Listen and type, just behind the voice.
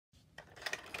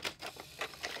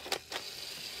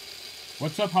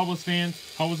What's up, Hobbles fans?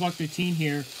 Hobbles Lock 13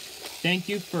 here. Thank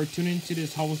you for tuning into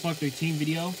this Hobbles Lock 13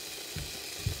 video.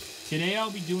 Today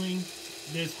I'll be doing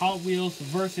this Hot Wheels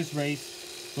versus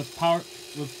race with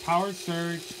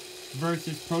PowerSurge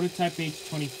versus Prototype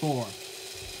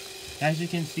H24. As you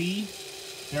can see,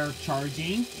 they're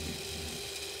charging.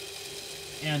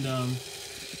 And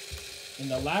in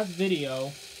the last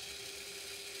video,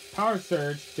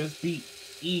 PowerSurge just beat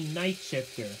Night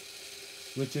Shifter,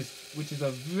 which is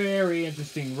a very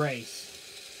interesting race.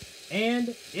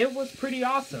 And it was pretty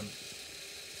awesome.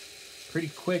 Pretty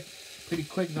quick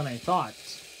than I thought.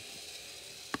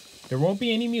 There won't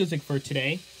be any music for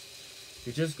today.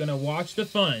 You're just gonna watch the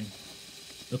fun.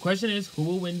 The question is, who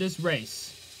will win this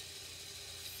race?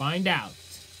 Find out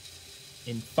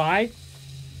in 5,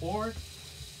 4,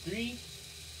 3,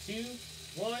 2,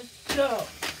 1, go!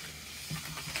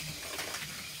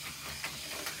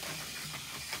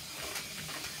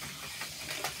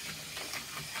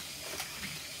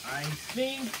 I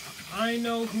think I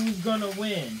know who's gonna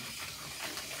win.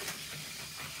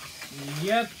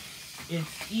 Yep, it's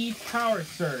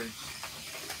PowerSurge.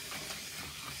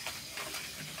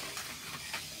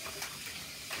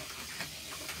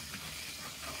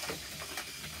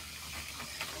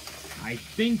 I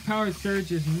think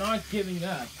PowerSurge is not giving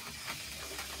up.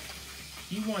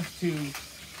 He wants to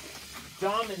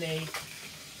dominate.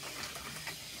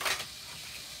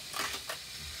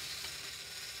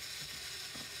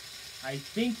 I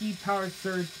think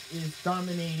PowerSurge is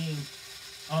dominating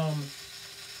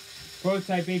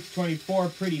Prototype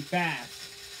H24 pretty fast.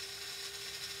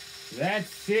 That's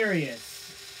serious.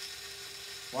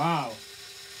 Wow.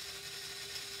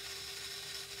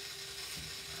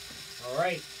 All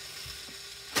right.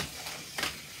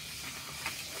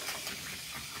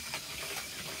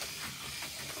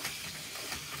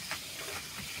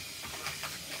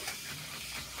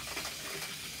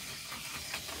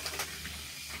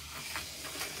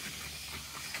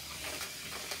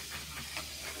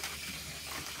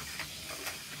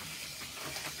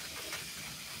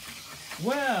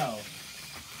 Well,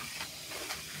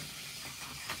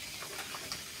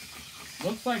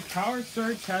 looks like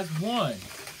PowerSurge has won.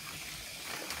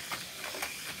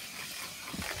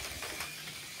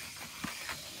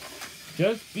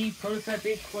 Just beat Prototype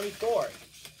H24.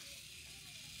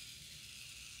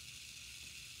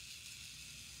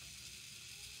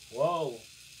 Whoa.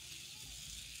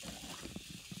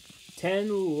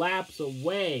 10 laps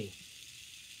away.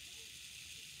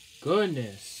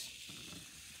 Goodness.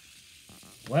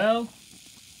 Well,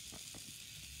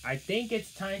 I think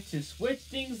it's time to switch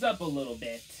things up a little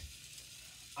bit.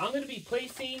 I'm going to be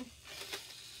placing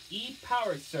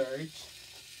PowerSurge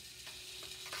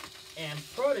and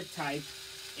Prototype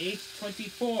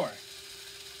H24.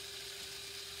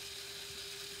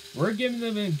 We're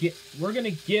going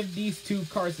to give these two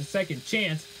cars a second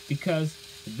chance because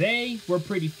they were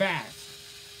pretty fast.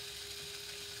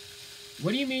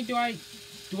 What do you mean do I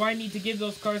need to give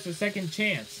those cars a second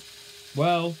chance?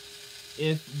 Well,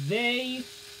 they're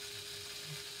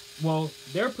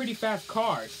pretty fast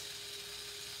cars.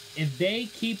 If they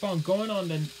keep on going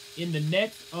in the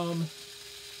next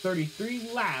 33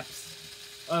 laps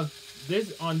of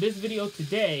this video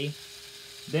today,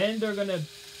 then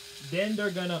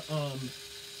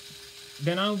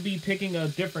I'll be picking a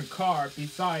different car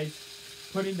besides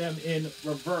putting them in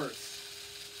reverse.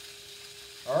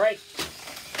 All right.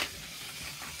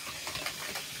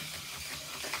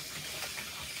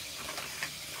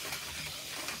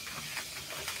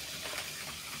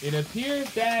 It appears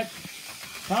that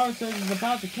PowerSurge is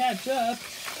about to catch up.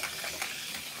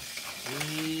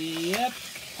 Yep,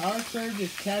 PowerSurge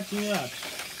is catching up.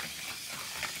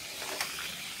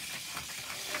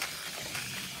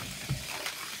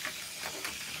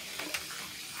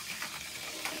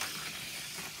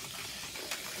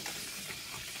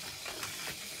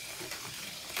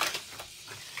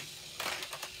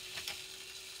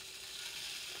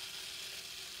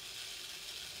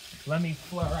 Let me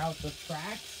flare out the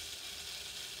tracks.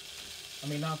 I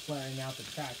mean, not flaring out the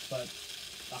tracks, but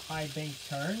the high bank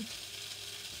turn.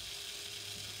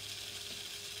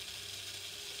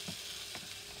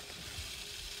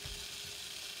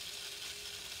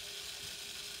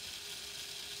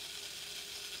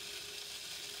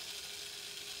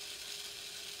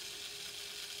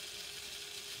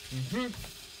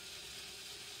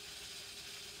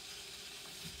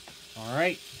 All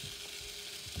right.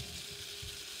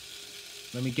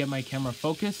 Let me get my camera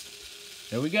focused.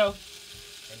 There we go.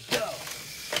 And go.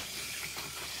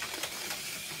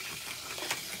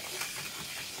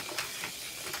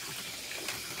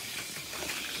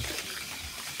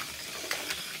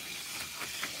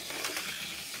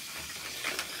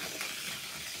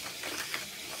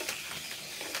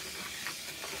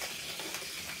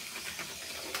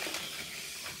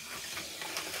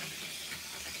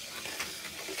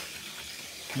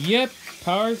 Yep,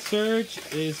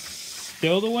 PowerSurge is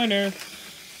still the winner.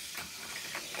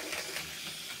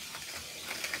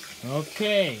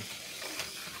 Okay.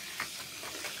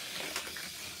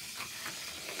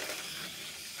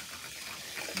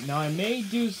 Now I may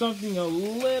do something a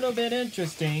little bit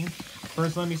interesting.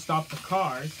 First, let me stop the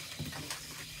cars.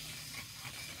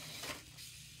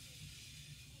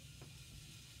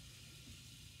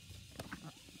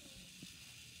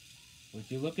 Would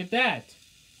you look at that?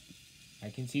 I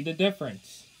can see the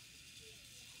difference.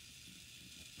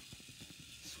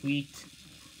 Sweet.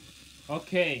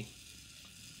 Okay.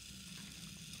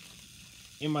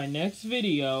 In my next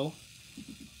video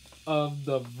of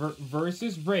the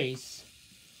versus race,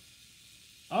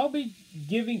 I'll be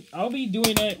doing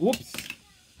it. Whoops.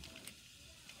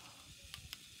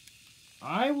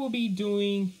 I will be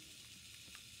doing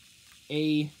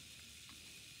a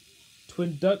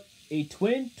twin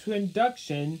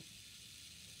twinduction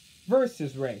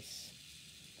versus race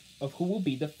of who will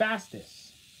be the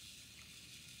fastest.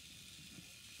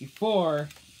 Before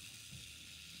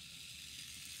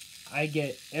I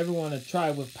get everyone to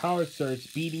try with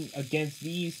PowerSurge beating against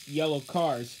these yellow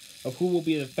cars of who will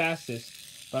be the fastest,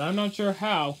 but I'm not sure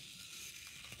how.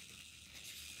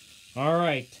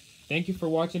 Alright, thank you for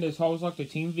watching this Hobbles Locker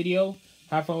Team video.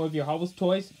 Have fun with your Hobbles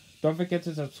toys. Don't forget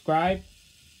to subscribe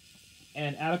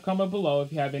and add a comment below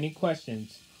if you have any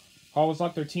questions. Hobbles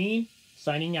Locker Team,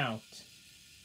 signing out.